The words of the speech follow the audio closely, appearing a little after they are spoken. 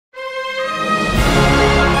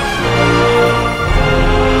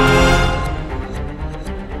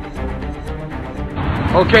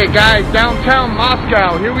Okay guys, downtown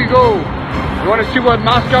Moscow, here we go. You want to see what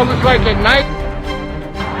Moscow looks like at night?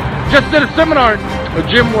 Just did a seminar, a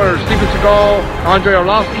gym where Steven Seagal, Andrei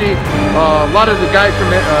Arlovsky, a lot of the guys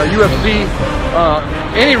from UFC,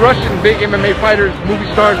 any Russian big MMA fighters, movie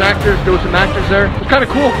stars, actors, there was some actors there. It was kind of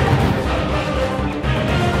cool.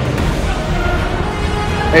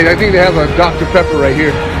 Hey, I think they have a Dr. Pepper right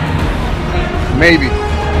here. Maybe.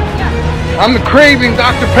 I'm craving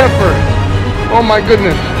Dr. Pepper. Oh my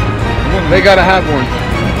goodness. They gotta have one.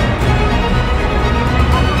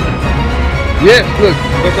 Yes, look.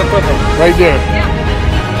 Dr. Pepper. Right there.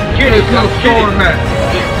 Yeah. There's no store in that.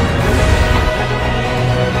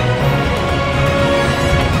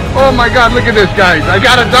 Oh my God, look at this, guys. I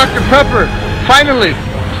got a Dr. Pepper. Finally.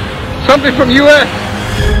 Something from US.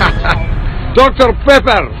 Dr.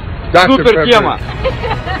 Pepper. Dr. Super Pepper.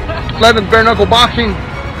 11th bare knuckle boxing.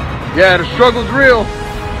 Yeah, the struggle's real.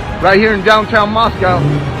 Right here in downtown Moscow.